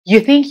You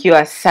think you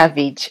are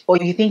savage, or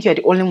you think you're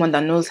the only one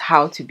that knows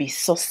how to be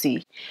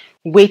saucy.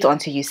 Wait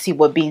until you see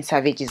what being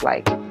savage is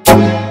like.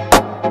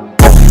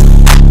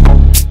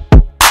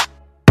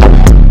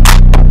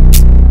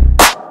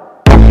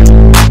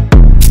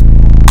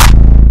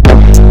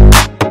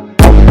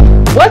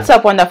 What's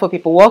up, wonderful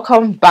people?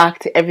 Welcome back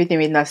to Everything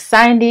with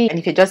Sandy. And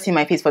if you're just seeing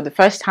my face for the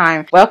first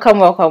time,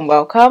 welcome.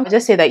 I'll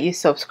just say that you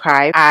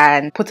subscribe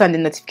and put on the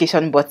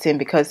notification button,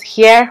 because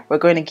here we're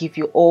going to give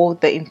you all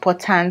the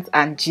important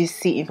and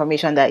juicy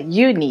information that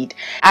you need.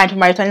 And for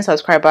my returning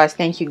subscribers,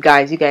 thank you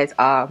guys. You guys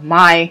are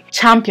my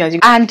champions.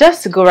 And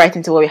just to go right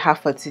into what we have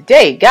for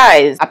today,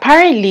 guys,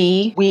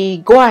 apparently we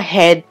go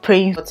ahead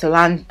praying to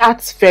land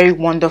that very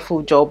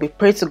wonderful job. We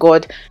pray to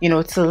God,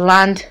 to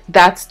land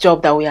that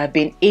job that we have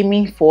been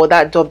aiming for,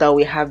 that job that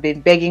we have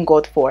been begging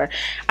God for.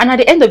 And at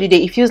the end of the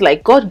day, it feels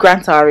like God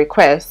grants our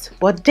request,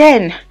 but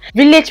then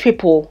village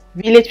people,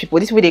 this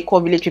is what they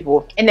call village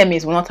people,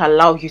 enemies, will not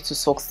allow you to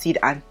succeed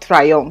and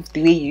triumph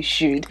the way you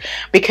should,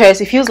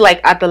 because it feels like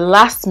at the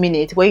last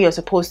minute where you're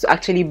supposed to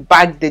actually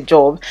bag the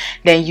job,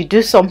 then you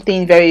do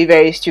something very,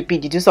 very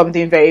stupid, you do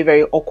something very,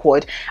 very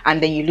awkward,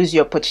 and then you lose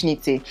your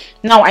opportunity.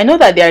 Now, I know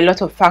that there are a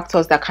lot of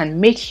factors that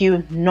can make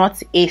you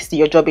not ace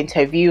your job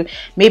interview.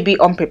 Maybe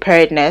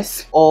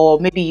unpreparedness, or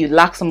maybe you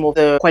lack some of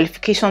the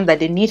qualifications that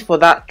they need for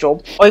that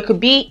job, or it could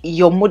be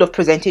your mode of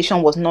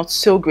presentation was not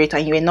so great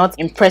and you were not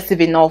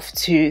impressive enough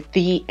to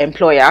the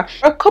employer,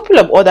 or a couple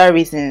of other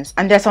reasons.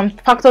 And there's some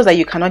factors that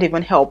you cannot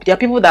even help. There are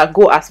people that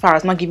go as far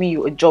as not giving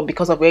you a job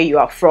because of where you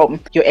are from,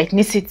 your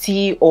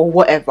ethnicity or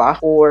whatever,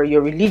 or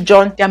your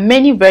religion. There are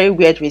many very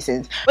weird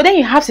reasons. But then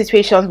you have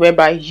situations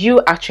whereby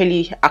you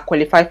actually are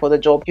qualified for the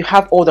job, you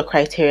have all the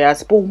criteria,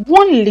 but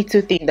one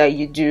little thing that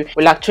you do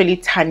will actually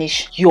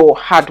tarnish your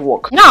hard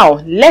work. Now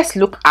let's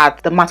look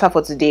at the matter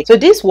for today. So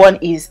this one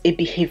is a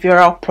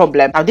behavioral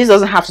problem. Now this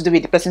doesn't have to do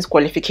with the person's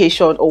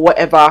qualification or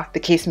whatever the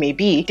case may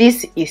be.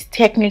 This is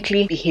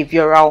technically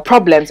behavioral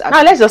problems.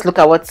 Now let's just look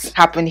at what's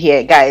happened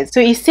here, guys.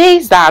 So it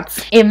says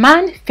that a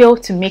man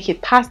failed to make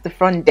it past the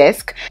front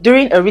desk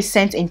during a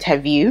recent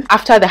interview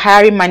after the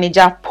hiring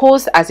manager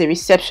posed as a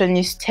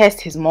receptionist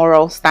test his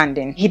moral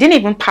standing. He didn't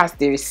even pass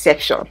the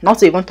reception, not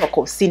to even talk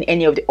of seeing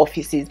any of the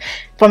offices.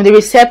 From the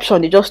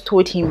reception, they just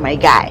told him, my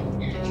guy,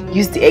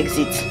 use the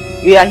exit,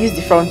 use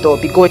the front door,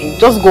 be going,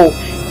 just go.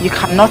 You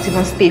cannot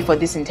even stay for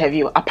this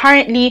interview.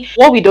 Apparently,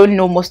 what we don't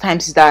know most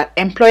times is that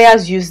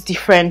employers use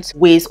different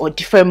ways or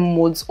different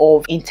modes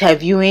of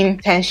interviewing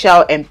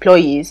potential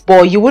employees,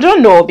 but you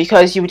wouldn't know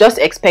because you would just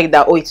expect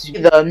that, oh, it's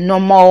the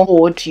normal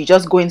mode. You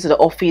just go into the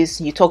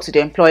office, you talk to the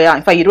employer.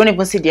 In fact, you don't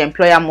even see the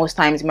employer most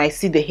times. You might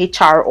see the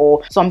HR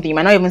or something. You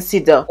might not even see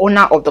the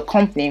owner of the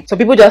company. So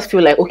people just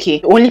feel like,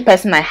 okay, the only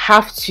person I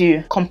have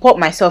to comport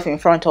myself in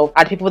front of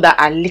are the people that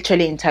are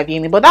literally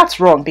interviewing me. But that's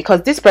wrong,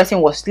 because this person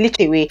was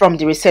literally away from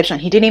the reception.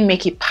 He didn't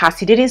make it past,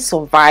 he didn't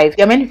survive.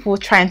 There are many people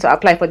trying to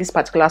apply for this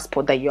particular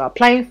spot that you're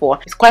applying for.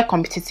 It's quite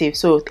competitive,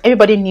 so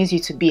everybody needs you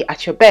to be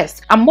at your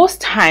best. And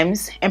most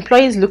times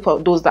employees look for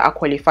those that are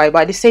qualified,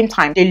 but at the same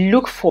time they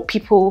look for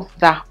people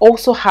that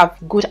also have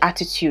good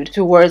attitude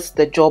towards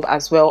the job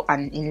as well,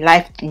 and in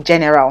life in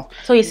general.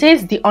 So he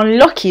says the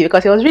unlucky,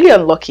 because he was really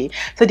unlucky,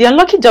 so the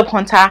unlucky job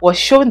hunter was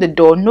shown the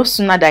door no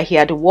sooner that he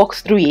had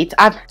walked through it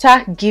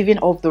after giving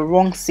off the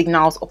wrong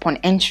signals upon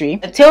entry.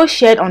 The tale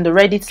shared on the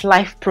Reddit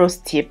Life Pros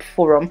Tip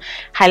forum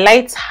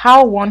highlights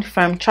how one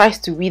firm tries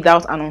to weed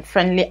out an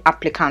unfriendly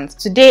applicant.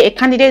 Today, a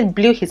candidate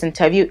blew his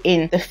interview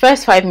in the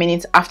first 5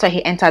 minutes after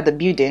he entered the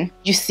building.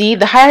 You see,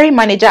 the hiring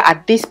manager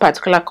at this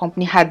particular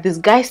company had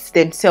disguised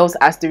themselves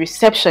as the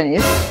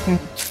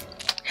receptionist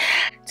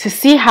to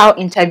see how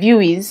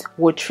interviewees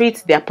would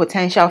treat their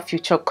potential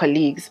future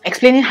colleagues.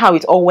 Explaining how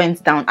it all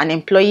went down, an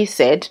employee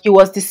said he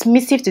was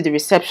dismissive to the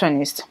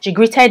receptionist. She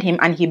greeted him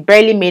and he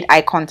barely made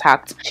eye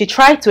contact. She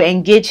tried to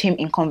engage him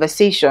in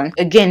conversation.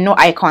 Again, no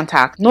eye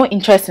contact, no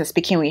interest in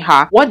speaking with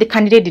her. What the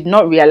candidate did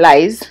not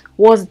realize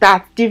was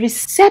that the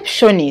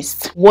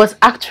receptionist was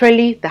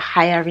actually the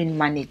hiring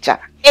manager.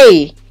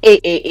 Hey,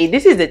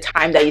 this is the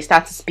time that you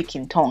start to speak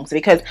in tongues,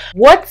 because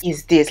what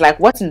is this? Like,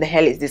 what in the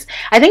hell is this?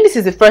 I think this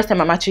is the first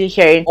time I'm actually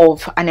hearing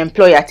of an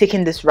employer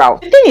taking this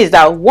route. The thing is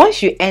that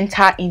once you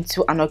enter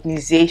into an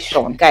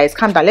organization, guys,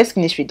 calm down, let's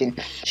finish reading.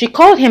 She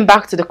called him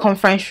back to the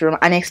conference room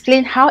and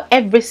explained how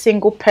every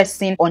single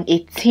person on a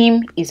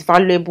team is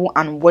valuable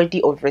and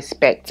worthy of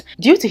respect.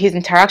 Due to his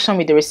interaction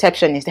with the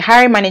receptionist, the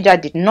hiring manager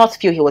did not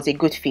feel he was a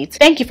good fit.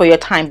 Thank you for your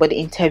time, but the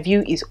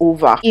interview is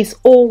over. It's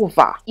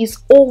over. It's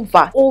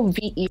over.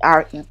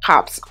 OVER in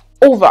caps.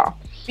 Over.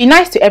 Be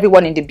nice to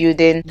everyone in the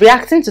building.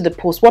 Reacting to the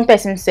post, one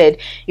person said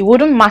it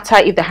wouldn't matter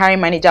if the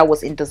hiring manager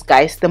was in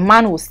disguise, the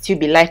man will still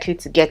be likely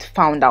to get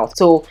found out.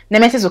 So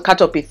nemesis will catch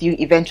up with you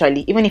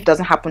eventually, even if it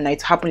doesn't happen now, it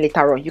will happen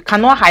later on. You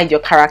cannot hide your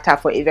character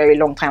for a very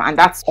long time, and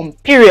that's on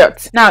period.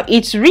 Now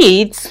it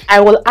reads, I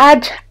will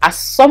add, as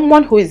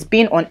someone who has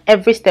been on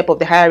every step of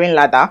the hiring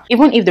ladder,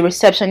 even if the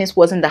receptionist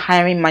wasn't the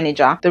hiring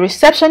manager, the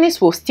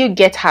receptionist will still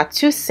get her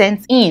 2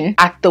 cents in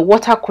at the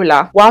water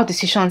cooler while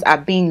decisions are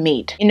being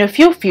made. In a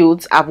few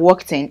fields I've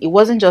worked meeting, it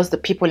wasn't just the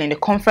people in the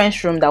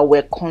conference room that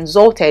were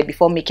consulted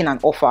before making an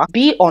offer.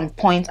 Be on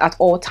point at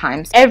all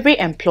times. Every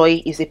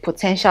employee is a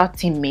potential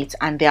teammate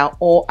and they are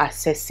all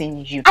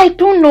assessing you. I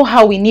don't know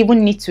how we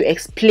even need to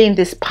explain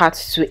this part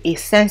to a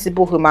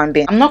sensible human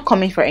being. I'm not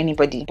coming for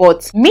anybody,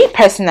 but me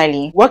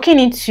personally, working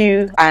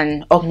into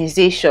an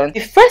organization, the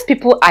first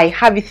people I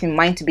have it in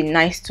mind to be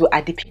nice to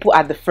are the people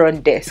at the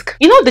front desk.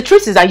 You know, the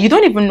truth is that you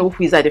don't even know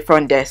who is at the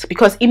front desk,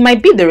 because it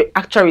might be the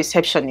actual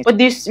receptionist, but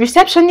this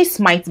receptionist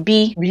might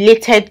be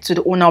related to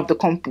the owner of the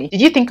company.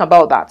 Did you think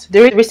about that?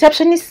 The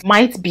receptionist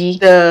might be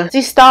the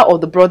sister or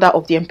the brother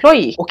of the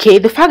employee. Okay,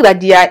 the fact that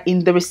they are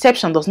in the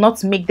reception does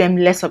not make them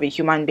less of a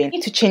human being. We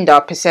need to change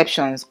our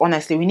perceptions.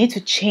 Honestly, we need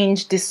to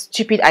change these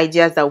stupid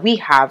ideas that we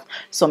have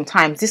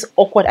sometimes, these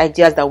awkward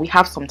ideas that we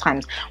have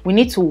sometimes. We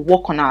need to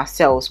work on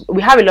ourselves.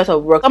 We have a lot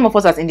of work. Some of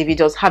us as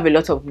individuals have a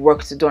lot of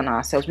work to do on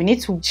ourselves. We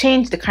need to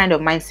change the kind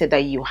of mindset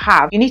that you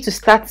have. You need to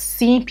start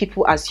seeing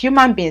people as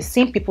human beings,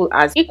 seeing people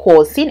as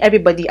equal, seeing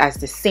everybody as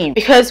the same.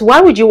 Because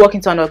why would you walk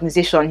into an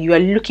organization, you are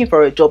looking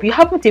for a job, you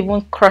haven't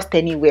even crossed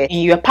anywhere,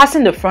 and you are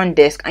passing the front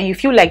desk and you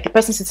feel like the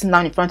person sitting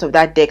down in front of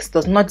that desk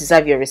does not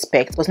deserve your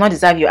respect, does not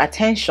deserve your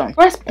attention?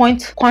 First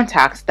point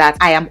contact that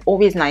I am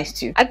always nice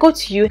to. I go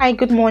to you, hi,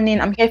 good morning,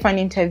 I'm here for an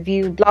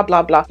interview, blah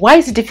blah blah. Why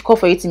is it difficult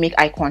for you to make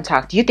eye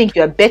contact? Do you think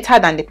you are better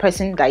than the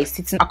person that is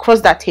sitting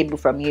across that table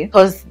from you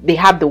because they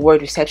have the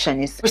word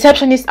receptionist?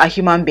 Receptionists are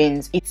human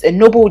beings. It's a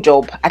noble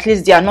job. At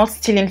least they are not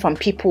stealing from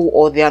people,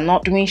 or they are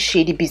not doing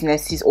shady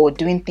businesses or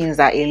doing things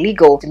that are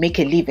illegal to make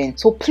a living.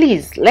 So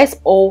please, let's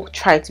all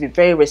try to be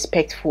very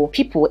respectful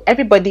people,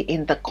 everybody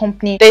in the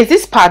company. There's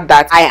this part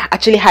that I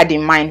actually had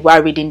in mind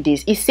while reading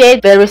this. It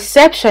said the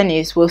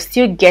receptionist will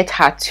still get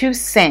her 2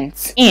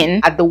 cents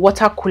in at the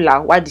water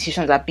cooler while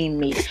decisions are being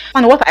made.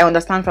 And what I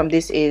understand from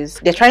this is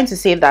they're trying to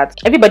say that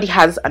everybody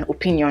has an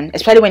opinion,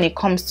 especially when it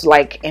comes to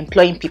like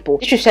employing people.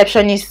 This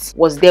receptionist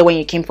was there when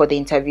you came for the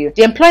interview.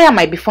 The employer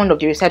might be fond of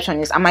the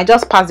receptionist. I might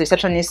just pass the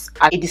receptionist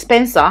at a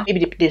dispenser.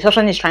 Maybe the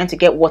receptionist is trying to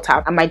get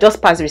water. I might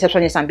just pass the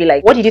receptionist and be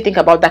like, what did you think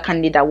about that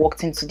candidate that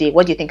walked in today?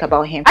 What do you think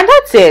about him? And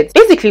that's it.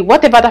 Basically,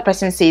 whatever that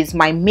person says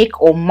might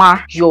make or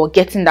mar you're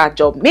getting that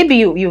job. Maybe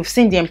you've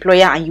seen the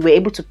employer and you were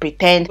able to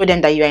pretend to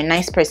them that you are a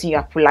nice person, you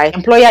are polite.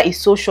 Employer is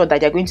so sure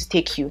that they're going to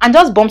take you and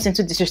just bumps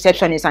into this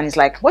receptionist and is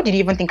like, what did you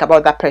even think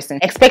about that person?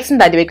 Expecting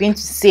that they were going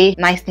to say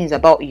nice things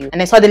about you. And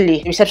then suddenly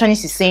the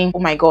receptionist is saying, oh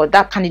my god,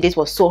 that candidate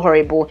was so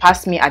horrible,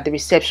 passed me at the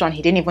reception,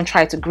 he didn't even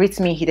try to greet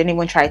me, he didn't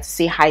even try to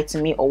say hi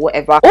to me or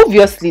whatever.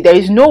 Obviously, there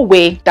is no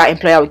way that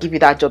employer will give you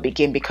that job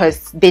again,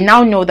 because they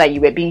now know that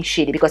you were being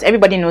shady, because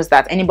everybody knows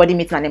that anybody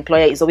meeting an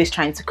employer is always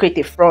trying to create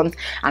a front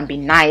and be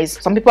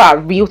nice. Some people are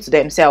real to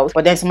themselves,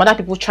 but then some other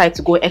people try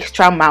to go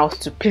extra miles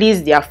to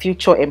please their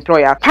future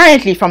employer.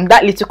 Apparently, from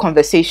that little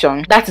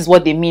conversation, that is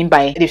what they mean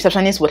by the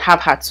receptionist would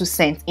have her 2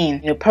 cents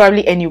in. You know,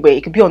 probably anywhere.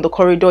 It could be on the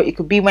corridor, it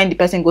could be when the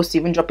person goes to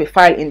even drop a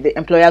file in the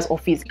employer's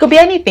office. It could be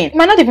anything. It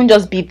might not even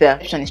just be the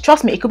receptionist.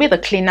 Trust me, it could be the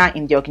cleaner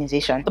in the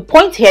organization. The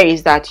point here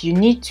is that you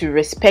need to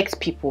respect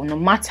people no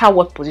matter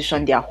what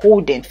position they are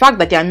holding. The fact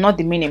that they are not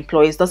the main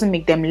employees doesn't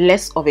make them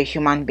less of a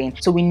human being.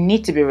 So we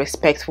need to be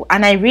respectful.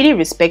 And I really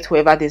respect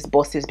whoever this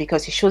boss is,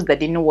 because it shows that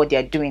they know what they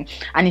are doing,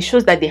 and it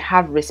shows that they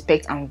have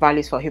respect and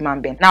values for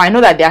human beings. Now, I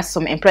know that there are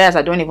some employers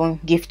that don't even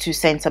give 2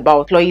 cents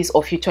about employees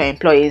or future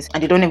employees,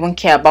 and they don't even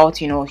care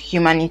about, you know,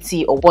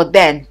 humanity. Or but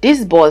then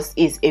this boss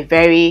is a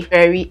very,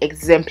 very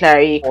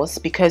exemplary boss,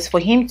 because for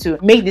him to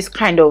make this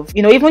kind of,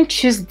 you know, even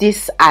choose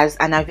this as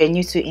an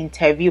avenue to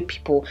interview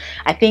people,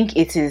 I think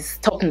it is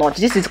top notch.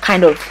 This is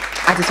kind of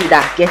attitude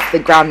that gets the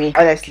Grammy.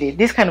 Honestly,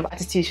 this kind of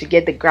attitude should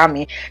get the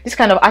Grammy. This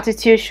kind of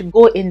attitude should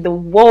go in the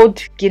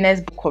World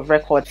Guinness Book of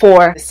Record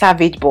for the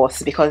savage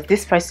boss, because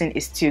this person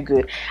is too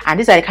good. And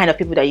these are the kind of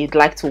people that you'd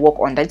like to work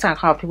on. These are the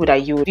kind of people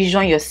that you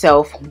vision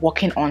yourself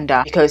working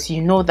under, because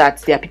you know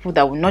that there are people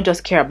that will not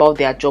just care about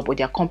their job or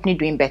their company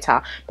doing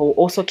better, but will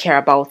also care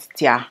about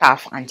their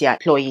staff and their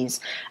employees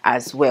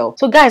as well.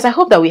 So guys, I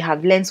hope that we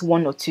have learned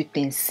 1 or 2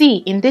 things. See,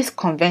 in this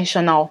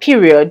conventional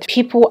period,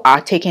 people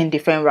are taking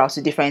different routes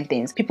to different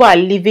things. People are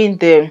leaving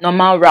the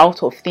normal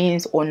route of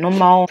things or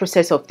normal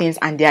process of things,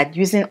 and they are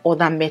using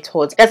other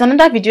methods. There's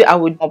another video I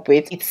would up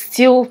with. It's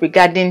still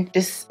regarding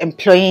this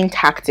employing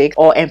tactic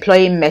or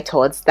employing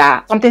methods,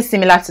 that something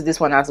similar to this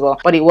one as well,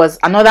 but it was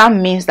another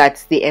means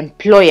that the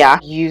employer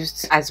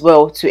used as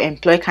well to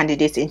employ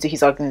candidates into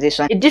his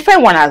organization. A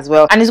different one as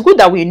well. And it's good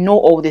that we know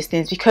all these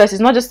things, because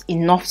it's not just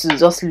enough to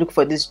just look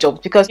for this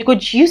job, because you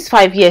could use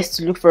 5 years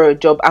to look for a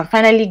job and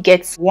finally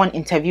get one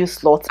interview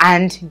slot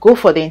and go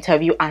for the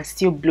interview and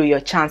still blow your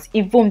chance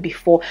even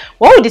before.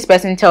 What would this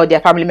person tell their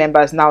family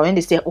members now when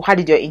they say, oh, how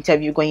did your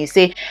interview go? And you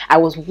say, I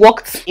was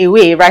walked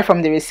away right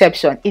from the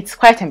reception. It's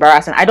quite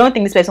embarrassing. I don't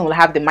think this person will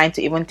have the mind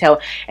to even tell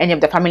any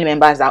of the family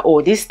members that,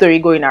 oh, this story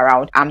going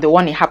around, I'm the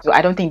one it happened to.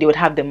 I don't think they would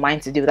have the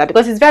mind to do that,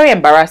 because it's very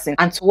embarrassing.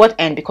 And to what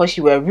end? Because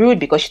you were rude,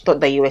 because you thought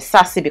that you were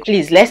sassy.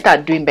 Please, let's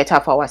start doing better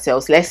for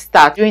ourselves. Let's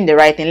start doing the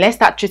right thing. Let's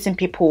start treating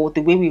people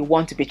the way we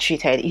want to be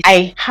treated.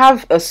 I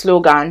have a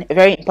slogan, a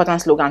very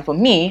important slogan for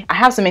me. I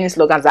have so many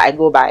slogans that I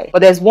go by,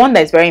 but there's one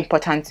that is very important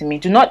important to me.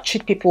 Do not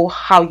treat people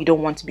how you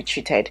don't want to be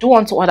treated. Do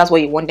unto others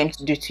what you want them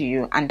to do to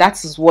you. And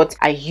that is what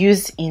I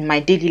use in my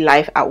daily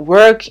life, at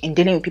work, in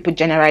dealing with people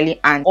generally,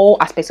 and all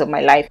aspects of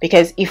my life.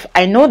 Because if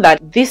I know that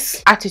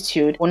this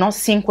attitude will not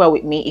sync well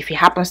with me, if it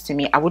happens to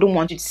me, I wouldn't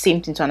want to do the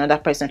same thing to another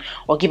person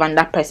or give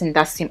another person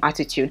that same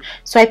attitude.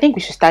 So I think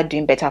we should start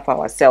doing better for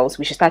ourselves.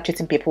 We should start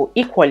treating people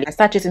equally and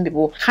start treating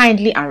people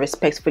kindly and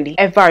respectfully,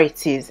 ever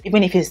it is.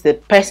 Even if it's the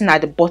person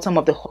at the bottom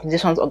of the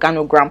organization's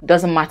organogram,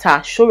 doesn't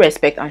matter. Show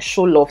respect and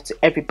show love to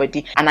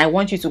everybody. And I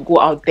want you to go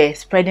out there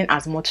spreading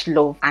as much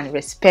love and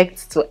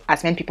respect to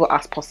as many people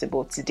as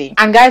possible today.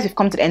 And guys, we've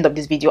come to the end of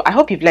this video. I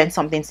hope you've learned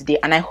something today,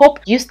 and I hope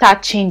you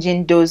start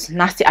changing those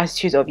nasty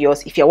attitudes of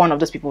yours if you're one of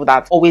those people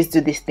that always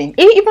do this thing.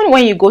 Even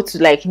when you go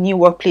to like new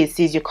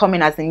workplaces, you come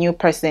in as a new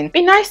person,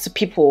 be nice to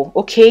people,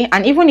 okay?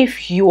 And even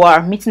if you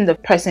are meeting the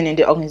person in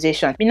the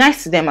organization, be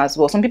nice to them as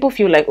well. Some people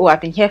feel like, oh,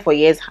 I've been here for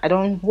years,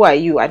 who are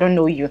you? I don't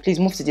know you, please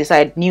move to the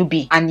side,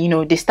 newbie. And you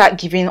know, they start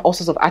giving all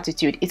sorts of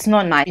attitude. It's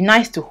not nice. Be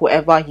nice to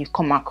whoever you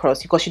come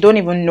across, because you don't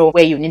even know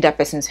where you need that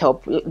person's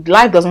help.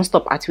 Life doesn't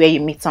stop at where you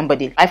meet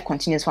somebody. Life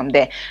continues from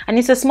there, and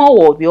it's a small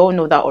world. We all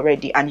know that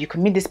already. And you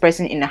could meet this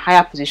person in a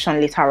higher position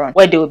later on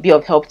where they will be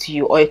of help to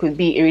you, or it could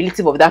be a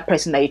relative of that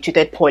person that you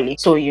treated poorly.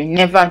 So you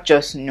never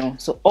just know.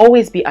 So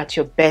always be at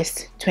your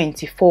best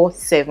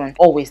 24/7.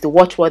 Always. The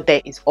watchword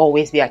there is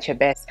always be at your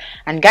best.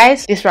 And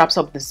guys, this wraps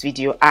up this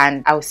video,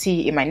 and I'll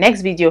see you in my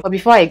next video. But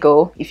before I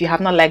go, if you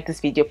have not liked this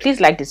video, please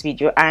like this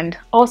video and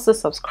also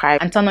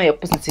subscribe and turn on your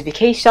post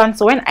notifications,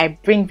 so when I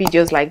bring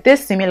videos like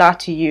this similar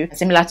to you,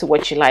 similar to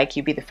what you like,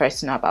 you'll be the first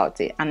to know about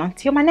it. And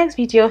until my next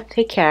video,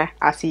 take care.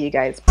 I'll see you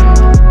guys.